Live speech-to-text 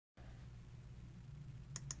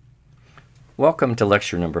Welcome to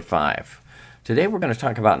lecture number 5. Today we're going to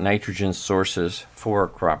talk about nitrogen sources for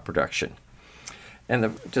crop production.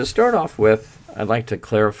 And to start off with, I'd like to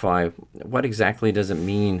clarify what exactly does it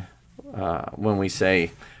mean when we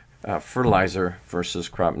say fertilizer versus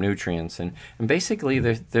crop nutrients. And basically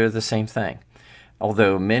they're the same thing,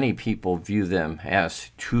 although many people view them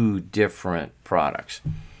as two different products.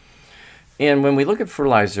 And when we look at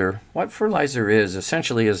fertilizer, what fertilizer is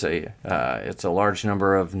essentially is it's a large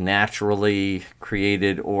number of naturally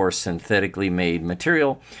created or synthetically made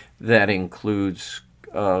material that includes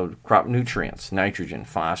crop nutrients, nitrogen,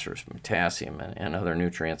 phosphorus, potassium, and other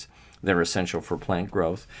nutrients that are essential for plant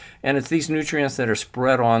growth. And it's these nutrients that are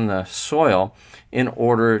spread on the soil in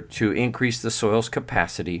order to increase the soil's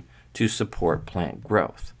capacity to support plant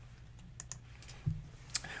growth.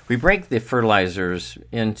 We break the fertilizers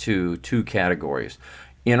into two categories,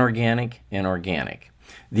 inorganic and organic.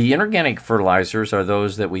 The inorganic fertilizers are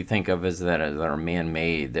those that we think of as that are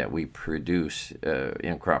man-made, that we produce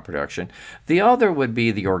in crop production. The other would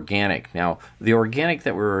be the organic. Now, the organic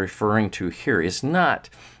that we're referring to here is not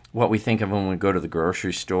what we think of when we go to the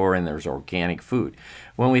grocery store and there's organic food.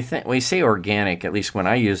 When we say organic, at least when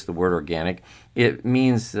I use the word organic, it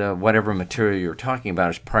means whatever material you're talking about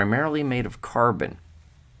is primarily made of carbon.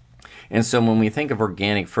 And so when we think of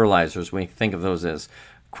organic fertilizers, we think of those as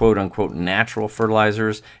quote-unquote natural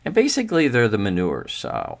fertilizers, and basically they're the manures,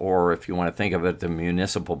 or if you want to think of it, the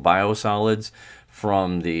municipal biosolids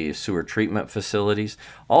from the sewer treatment facilities.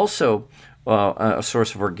 Also, a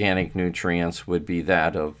source of organic nutrients would be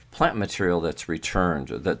that of plant material that's returned,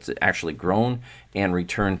 that's actually grown and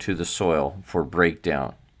returned to the soil for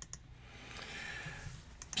breakdown.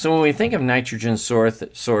 So when we think of nitrogen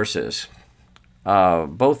sources,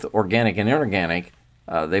 both organic and inorganic,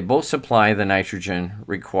 they both supply the nitrogen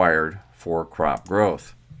required for crop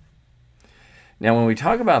growth. Now, when we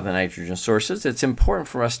talk about the nitrogen sources, it's important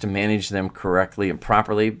for us to manage them correctly and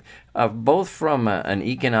properly, both from an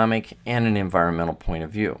economic and an environmental point of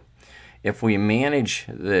view. If we manage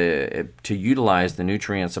to utilize the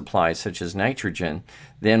nutrient supply, such as nitrogen,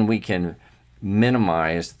 then we can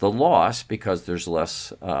minimize the loss because there's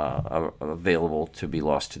less available to be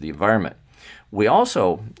lost to the environment. We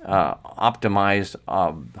also optimize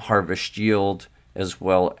harvest yield as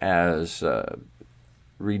well as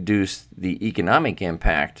reduce the economic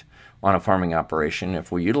impact on a farming operation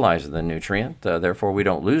if we utilize the nutrient. Therefore, we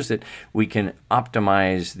don't lose it. We can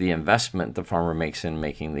optimize the investment the farmer makes in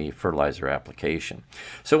making the fertilizer application.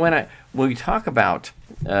 So when we talk about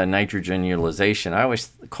nitrogen utilization, I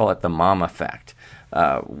always call it the mom effect.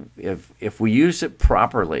 If we use it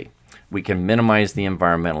properly, we can minimize the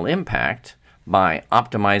environmental impact by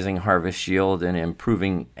optimizing harvest yield and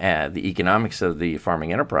improving the economics of the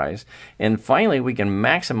farming enterprise. And finally, we can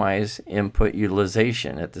maximize input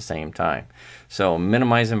utilization at the same time. So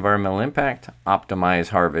minimize environmental impact, optimize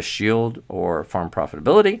harvest yield or farm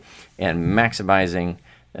profitability, and maximizing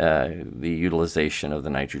the utilization of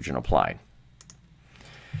the nitrogen applied.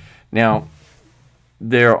 Now,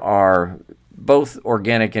 there are both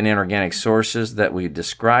organic and inorganic sources that we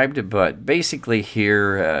described, but basically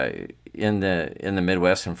here in the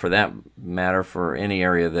Midwest, and for that matter for any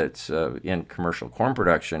area that's in commercial corn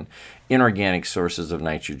production, inorganic sources of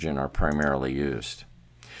nitrogen are primarily used.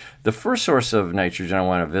 The first source of nitrogen I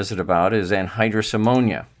want to visit about is anhydrous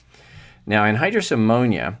ammonia. Now, anhydrous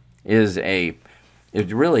ammonia is the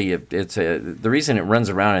reason it runs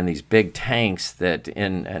around in these big tanks that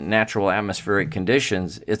in natural atmospheric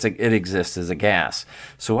conditions, it exists as a gas.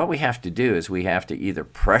 So what we have to do is we have to either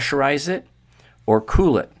pressurize it or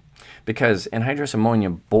cool it, because anhydrous ammonia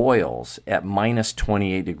boils at minus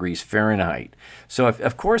 28 degrees Fahrenheit. So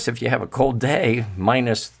of course, if you have a cold day,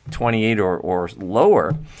 minus 28 or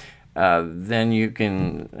lower, then you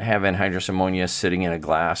can have anhydrous ammonia sitting in a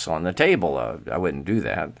glass on the table. I wouldn't do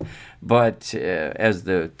that. But as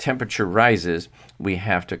the temperature rises, we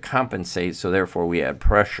have to compensate, so therefore we add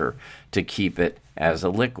pressure to keep it as a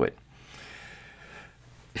liquid.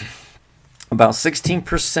 About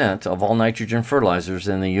 16% of all nitrogen fertilizers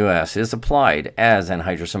in the U.S. is applied as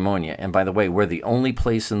anhydrous ammonia. And by the way, we're the only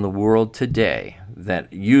place in the world today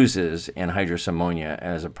that uses anhydrous ammonia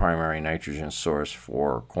as a primary nitrogen source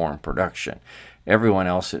for corn production. Everyone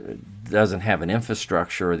else doesn't have an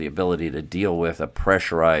infrastructure or the ability to deal with a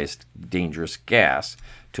pressurized, dangerous gas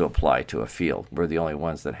to apply to a field. We're the only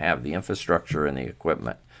ones that have the infrastructure and the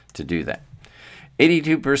equipment to do that.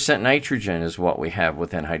 82% nitrogen is what we have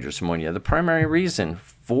with anhydrous ammonia. The primary reason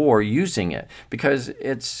for using it, because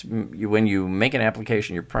it's when you make an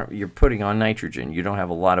application, you're putting on nitrogen. You don't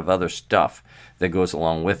have a lot of other stuff that goes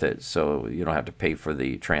along with it, so you don't have to pay for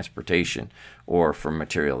the transportation or for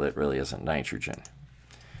material that really isn't nitrogen.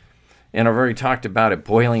 And I've already talked about it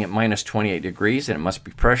boiling at minus 28 degrees, and it must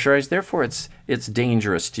be pressurized. Therefore, it's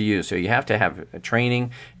dangerous to use. So you have to have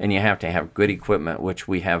training, and you have to have good equipment, which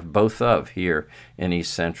we have both of here in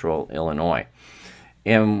East Central Illinois.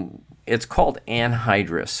 And it's called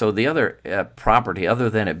anhydrous. So the other property, other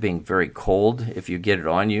than it being very cold, if you get it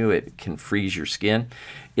on you, it can freeze your skin.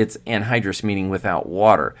 It's anhydrous, meaning without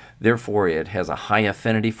water. Therefore, it has a high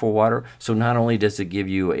affinity for water. So not only does it give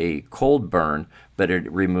you a cold burn, but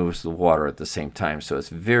it removes the water at the same time. So it's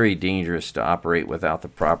very dangerous to operate without the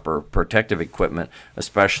proper protective equipment,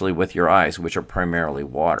 especially with your eyes, which are primarily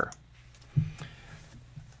water.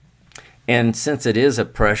 And since it is a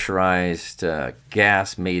pressurized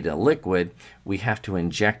gas made a liquid, we have to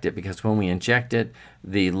inject it, because when we inject it,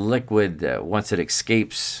 the liquid, once it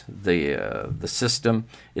escapes the system,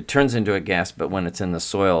 it turns into a gas, but when it's in the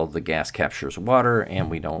soil, the gas captures water and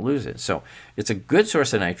we don't lose it. So it's a good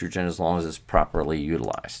source of nitrogen as long as it's properly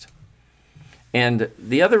utilized. And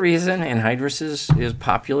the other reason anhydrous is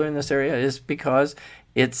popular in this area is because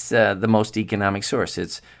it's the most economic source.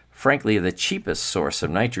 It's frankly the cheapest source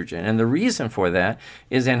of nitrogen. And the reason for that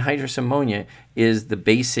is anhydrous ammonia is the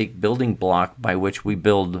basic building block by which we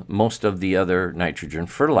build most of the other nitrogen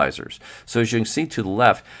fertilizers. So as you can see to the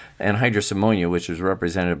left, anhydrous ammonia, which is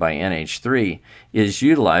represented by NH3, is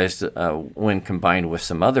utilized when combined with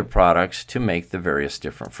some other products to make the various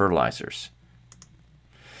different fertilizers.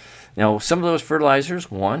 Now, some of those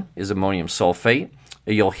fertilizers, one is ammonium sulfate.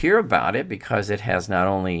 You'll hear about it because it has not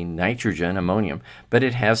only nitrogen, ammonium, but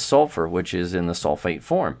it has sulfur, which is in the sulfate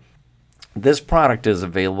form. This product is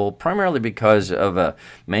available primarily because of a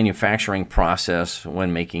manufacturing process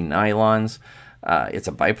when making nylons. It's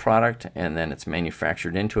a byproduct, and then it's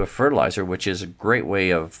manufactured into a fertilizer, which is a great way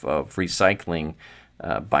of recycling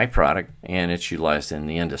byproduct, and it's utilized in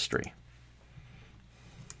the industry.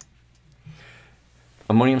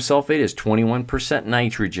 Ammonium sulfate is 21%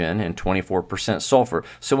 nitrogen and 24% sulfur.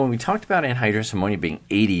 So when we talked about anhydrous ammonia being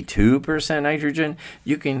 82% nitrogen,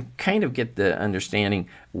 you can kind of get the understanding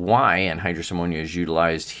why anhydrous ammonia is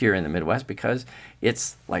utilized here in the Midwest, because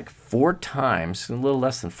it's like 4 times, a little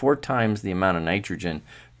less than 4 times the amount of nitrogen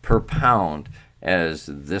per pound as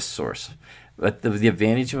this source. But the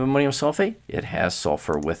advantage of ammonium sulfate, it has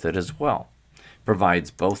sulfur with it as well.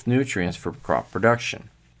 Provides both nutrients for crop production.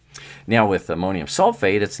 Now with ammonium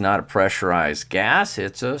sulfate, it's not a pressurized gas,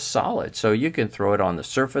 it's a solid. So you can throw it on the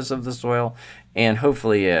surface of the soil and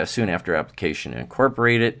hopefully soon after application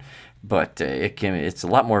incorporate it, but it's a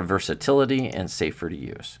lot more versatility and safer to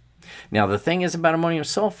use. Now the thing is about ammonium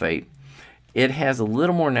sulfate, it has a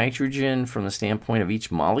little more nitrogen from the standpoint of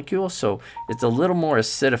each molecule, so it's a little more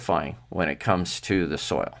acidifying when it comes to the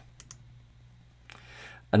soil.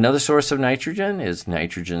 Another source of nitrogen is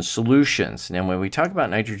nitrogen solutions. Now, when we talk about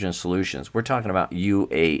nitrogen solutions, we're talking about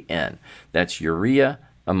UAN. That's urea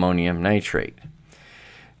ammonium nitrate.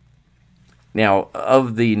 Now,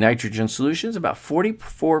 of the nitrogen solutions, about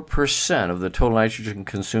 44% of the total nitrogen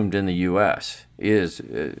consumed in the U.S. is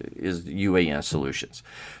UAN solutions.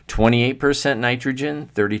 28% nitrogen,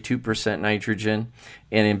 32% nitrogen,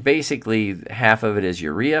 and in basically half of it is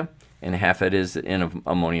urea, and half it is in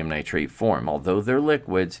ammonium nitrate form. Although they're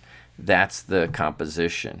liquids, that's the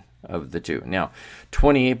composition of the two. Now,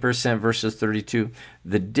 28% versus 32,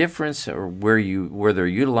 the difference or where they're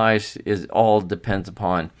utilized all depends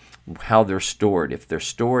upon how they're stored. If they're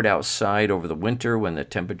stored outside over the winter when the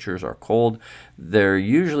temperatures are cold, they're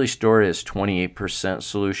usually stored as 28%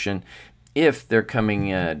 solution. If they're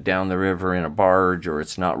coming down the river in a barge, or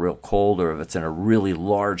it's not real cold, or if it's in a really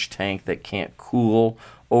large tank that can't cool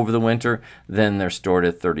over the winter, then they're stored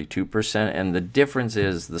at 32%, and the difference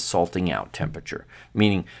is the salting out temperature,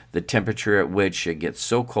 meaning the temperature at which it gets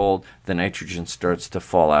so cold the nitrogen starts to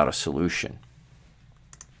fall out of solution.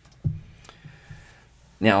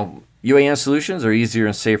 Now, UAN solutions are easier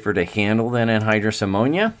and safer to handle than anhydrous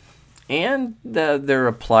ammonia, and they're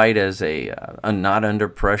applied as not under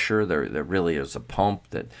pressure. There really is a pump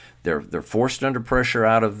that they're forced under pressure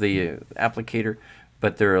out of the applicator,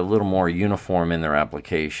 but they're a little more uniform in their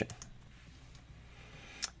application.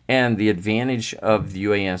 And the advantage of the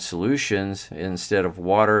UAN solutions, instead of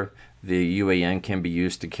water, the UAN can be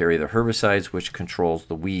used to carry the herbicides, which controls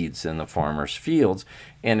the weeds in the farmer's fields.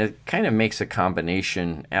 And it kind of makes a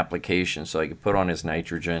combination application, so he can put on his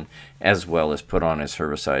nitrogen as well as put on his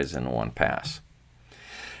herbicides in one pass.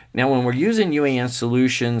 Now, when we're using UAN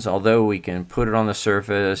solutions, although we can put it on the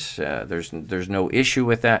surface, there's no issue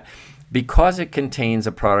with that. Because it contains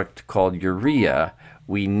a product called urea,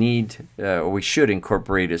 we should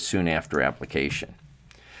incorporate it soon after application.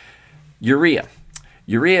 Urea.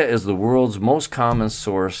 Urea is the world's most common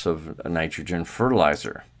source of nitrogen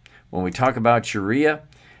fertilizer. When we talk about urea,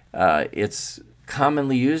 it's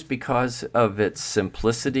commonly used because of its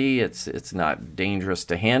simplicity. It's not dangerous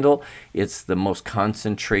to handle. It's the most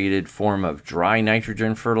concentrated form of dry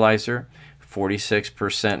nitrogen fertilizer,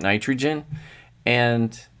 46% nitrogen,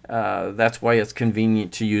 and that's why it's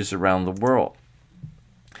convenient to use around the world.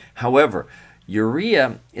 However,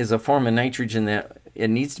 urea is a form of nitrogen that it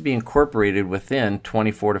needs to be incorporated within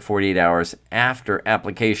 24 to 48 hours after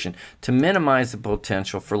application to minimize the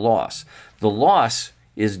potential for loss. The loss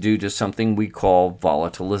is due to something we call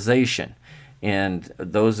volatilization. And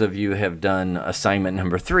those of you who have done assignment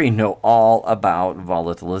number 3 know all about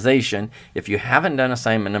volatilization. If you haven't done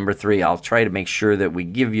assignment number 3, I'll try to make sure that we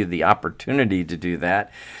give you the opportunity to do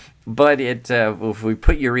that. But if we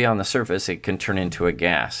put urea on the surface, it can turn into a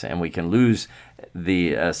gas, and we can lose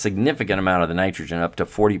the significant amount of the nitrogen. Up to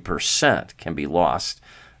 40% can be lost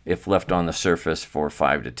if left on the surface for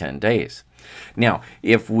 5 to 10 days. Now,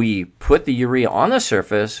 if we put the urea on the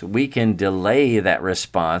surface, we can delay that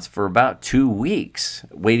response for about 2 weeks,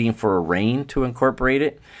 waiting for a rain to incorporate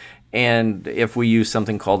it. And if we use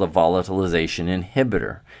something called a volatilization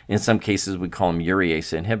inhibitor, in some cases we call them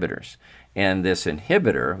urease inhibitors. And this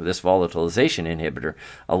inhibitor, this volatilization inhibitor,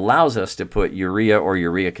 allows us to put urea or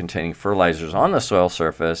urea-containing fertilizers on the soil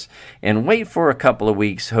surface and wait for a couple of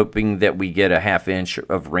weeks, hoping that we get a ½ inch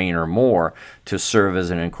of rain or more to serve as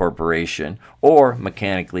an incorporation, or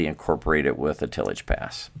mechanically incorporate it with a tillage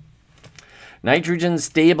pass. Nitrogen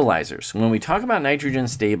stabilizers. When we talk about nitrogen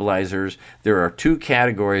stabilizers, there are 2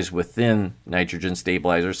 categories within nitrogen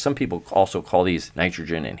stabilizers. Some people also call these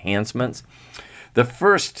nitrogen enhancements. The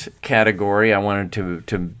first category I wanted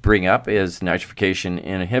to bring up is nitrification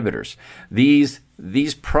inhibitors.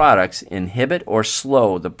 These products inhibit or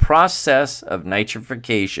slow the process of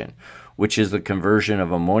nitrification, which is the conversion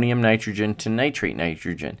of ammonium nitrogen to nitrate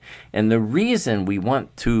nitrogen. And the reason we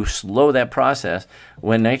want to slow that process,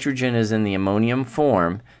 when nitrogen is in the ammonium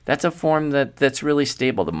form, that's a form that's really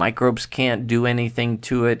stable. The microbes can't do anything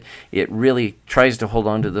to it. It really tries to hold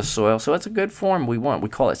on to the soil. So it's a good form we want. We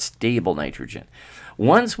call it stable nitrogen.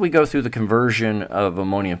 Once we go through the conversion of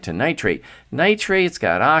ammonium to nitrate, nitrate's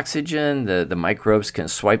got oxygen. The microbes can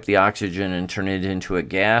swipe the oxygen and turn it into a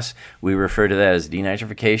gas. We refer to that as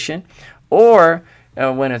denitrification. Or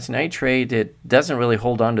when it's nitrate, it doesn't really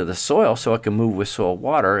hold on to the soil, so it can move with soil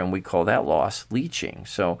water, and we call that loss leaching.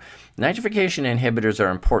 So nitrification inhibitors are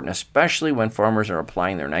important, especially when farmers are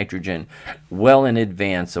applying their nitrogen well in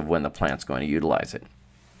advance of when the plant's going to utilize it.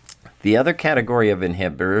 The other category of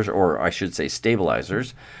inhibitors, or I should say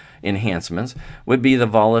stabilizers, enhancements, would be the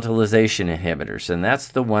volatilization inhibitors. And that's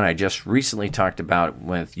the one I just recently talked about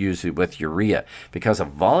with urea, because a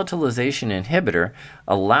volatilization inhibitor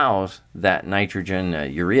allows that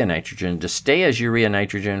nitrogen, urea nitrogen, to stay as urea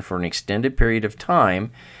nitrogen for an extended period of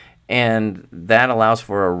time, and that allows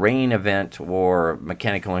for a rain event or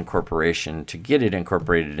mechanical incorporation to get it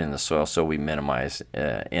incorporated in the soil, so we minimize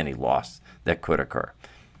any loss that could occur.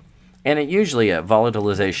 And it usually, a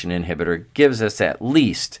volatilization inhibitor gives us at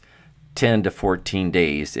least 10 to 14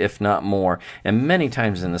 days, if not more. And many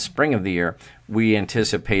times in the spring of the year, we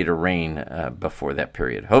anticipate a rain before that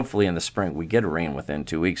period. Hopefully in the spring we get a rain within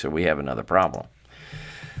 2 weeks, or we have another problem.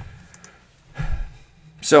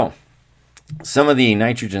 So, some of the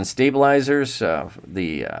nitrogen stabilizers,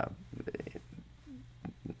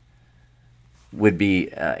 would be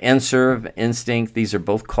N-Serve, Instinct. These are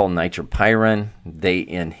both called nitropyrin. They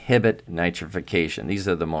inhibit nitrification. These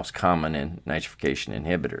are the most common nitrification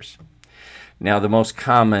inhibitors. Now, the most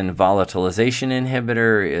common volatilization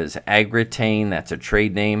inhibitor is agritane. That's a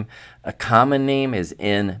trade name. A common name is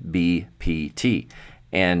NBPT.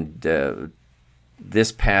 And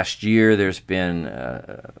this past year, there's been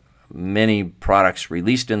many products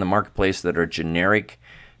released in the marketplace that are generic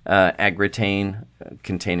agritane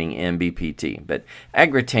containing NBPT. But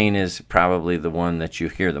agritane is probably the one that you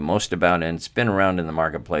hear the most about, and it's been around in the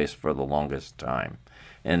marketplace for the longest time.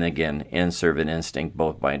 And again, N-Serve and Instinct,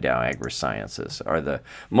 both by Dow AgroSciences, are the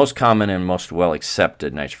most common and most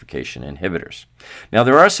well-accepted nitrification inhibitors. Now,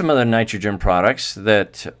 there are some other nitrogen products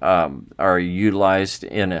that are utilized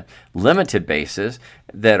in a limited basis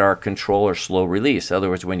that are control or slow release. In other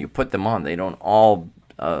words, when you put them on, they don't all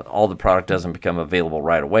the product doesn't become available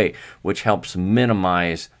right away, which helps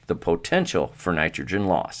minimize the potential for nitrogen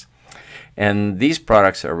loss. And these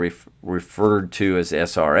products are referred to as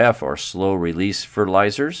SRF, or slow release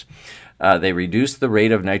fertilizers. They reduce the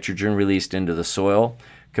rate of nitrogen released into the soil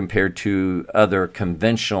compared to other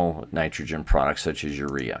conventional nitrogen products such as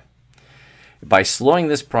urea. By slowing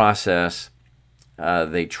this process,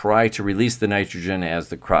 they try to release the nitrogen as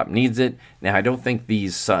the crop needs it. Now, I don't think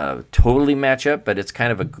these totally match up, but it's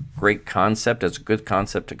kind of a great concept. It's a good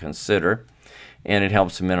concept to consider, and it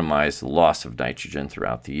helps minimize the loss of nitrogen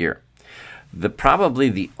throughout the year. Probably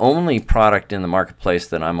the only product in the marketplace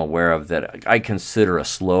that I'm aware of that I consider a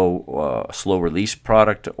slow release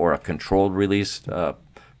product or a controlled release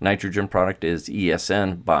nitrogen product is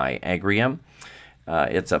ESN by Agrium.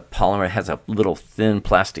 It's a polymer. It has a little thin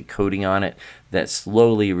plastic coating on it that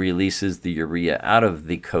slowly releases the urea out of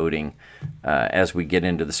the coating as we get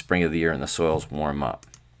into the spring of the year and the soils warm up.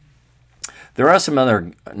 There are some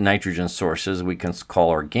other nitrogen sources we can call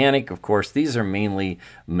organic. Of course, these are mainly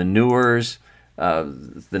manures.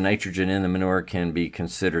 The nitrogen in the manure can be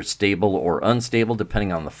considered stable or unstable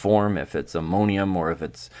depending on the form. If it's ammonium or if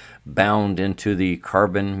it's bound into the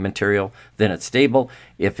carbon material, then it's stable.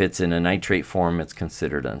 If it's in a nitrate form, it's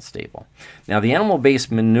considered unstable. Now, the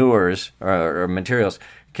animal-based manures or materials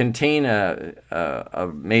contain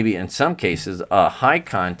maybe in some cases a high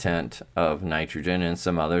content of nitrogen, and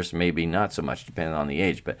some others maybe not so much, depending on the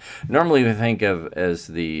age. But normally we think of as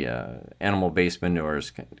the animal-based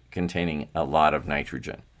manures containing a lot of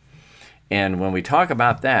nitrogen. And when we talk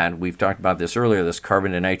about that, we've talked about this earlier, this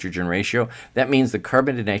carbon to nitrogen ratio. That means the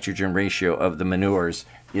carbon to nitrogen ratio of the manures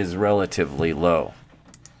is relatively low.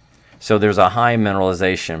 So there's a high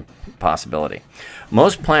mineralization possibility.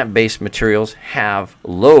 Most plant-based materials have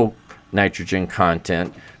low nitrogen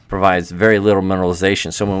content, provides very little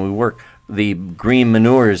mineralization. So when we work the green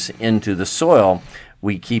manures into the soil,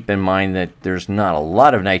 we keep in mind that there's not a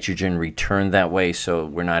lot of nitrogen returned that way, so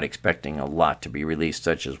we're not expecting a lot to be released,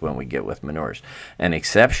 such as when we get with manures. An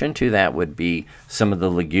exception to that would be some of the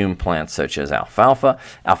legume plants, such as alfalfa.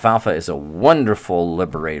 Alfalfa is a wonderful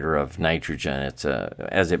liberator of nitrogen.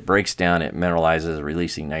 As it breaks down, it mineralizes,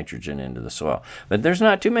 releasing nitrogen into the soil. But there's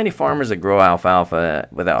not too many farmers that grow alfalfa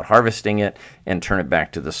without harvesting it and turn it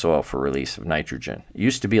back to the soil for release of nitrogen. It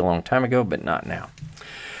used to be a long time ago, but not now.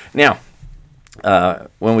 Now,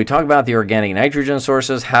 when we talk about the organic nitrogen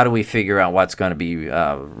sources, how do we figure out what's going to be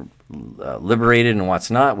liberated and what's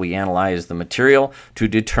not? We analyze the material to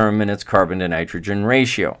determine its carbon to nitrogen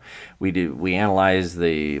ratio. We analyze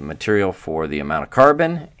the material for the amount of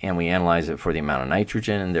carbon, and we analyze it for the amount of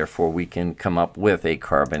nitrogen, and therefore we can come up with a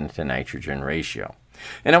carbon to nitrogen ratio.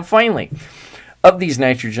 And then finally, of these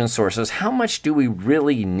nitrogen sources, how much do we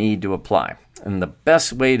really need to apply? And the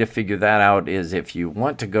best way to figure that out is if you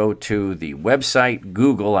want to go to the website,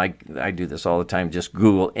 Google, I do this all the time, just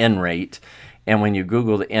Google N-rate. And when you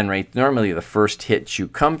Google the N-rate, normally the first hit you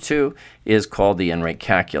come to is called the N-rate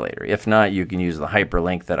calculator. If not, you can use the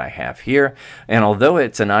hyperlink that I have here. And although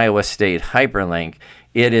it's an Iowa State hyperlink,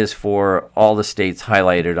 it is for all the states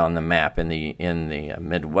highlighted on the map in the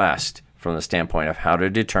Midwest, from the standpoint of how to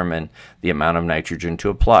determine the amount of nitrogen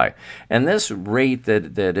to apply. And this rate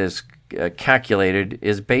that is calculated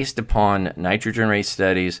is based upon nitrogen rate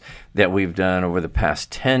studies that we've done over the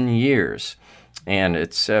past 10 years. And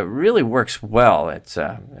it's really works well.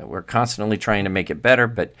 We're constantly trying to make it better,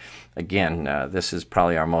 but again, this is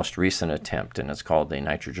probably our most recent attempt, and it's called the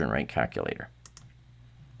nitrogen rate calculator.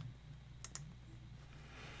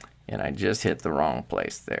 And I just hit the wrong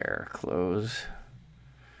place there. Close.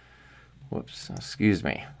 Whoops, excuse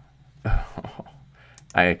me.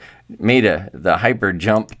 I made the hyper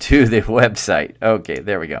jump to the website. Okay,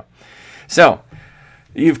 there we go. So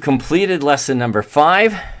you've completed lesson number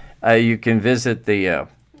 5. You can visit the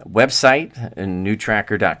website,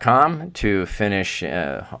 newtracker.com, to finish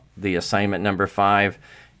the assignment number 5,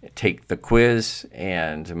 take the quiz,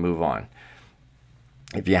 and move on.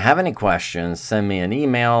 If you have any questions, send me an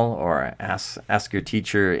email or ask your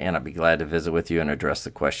teacher, and I'll be glad to visit with you and address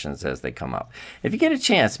the questions as they come up. If you get a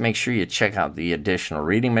chance, make sure you check out the additional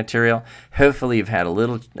reading material. Hopefully you've had a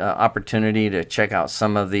little opportunity to check out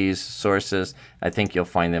some of these sources. I think you'll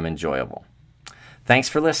find them enjoyable. Thanks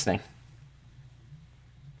for listening.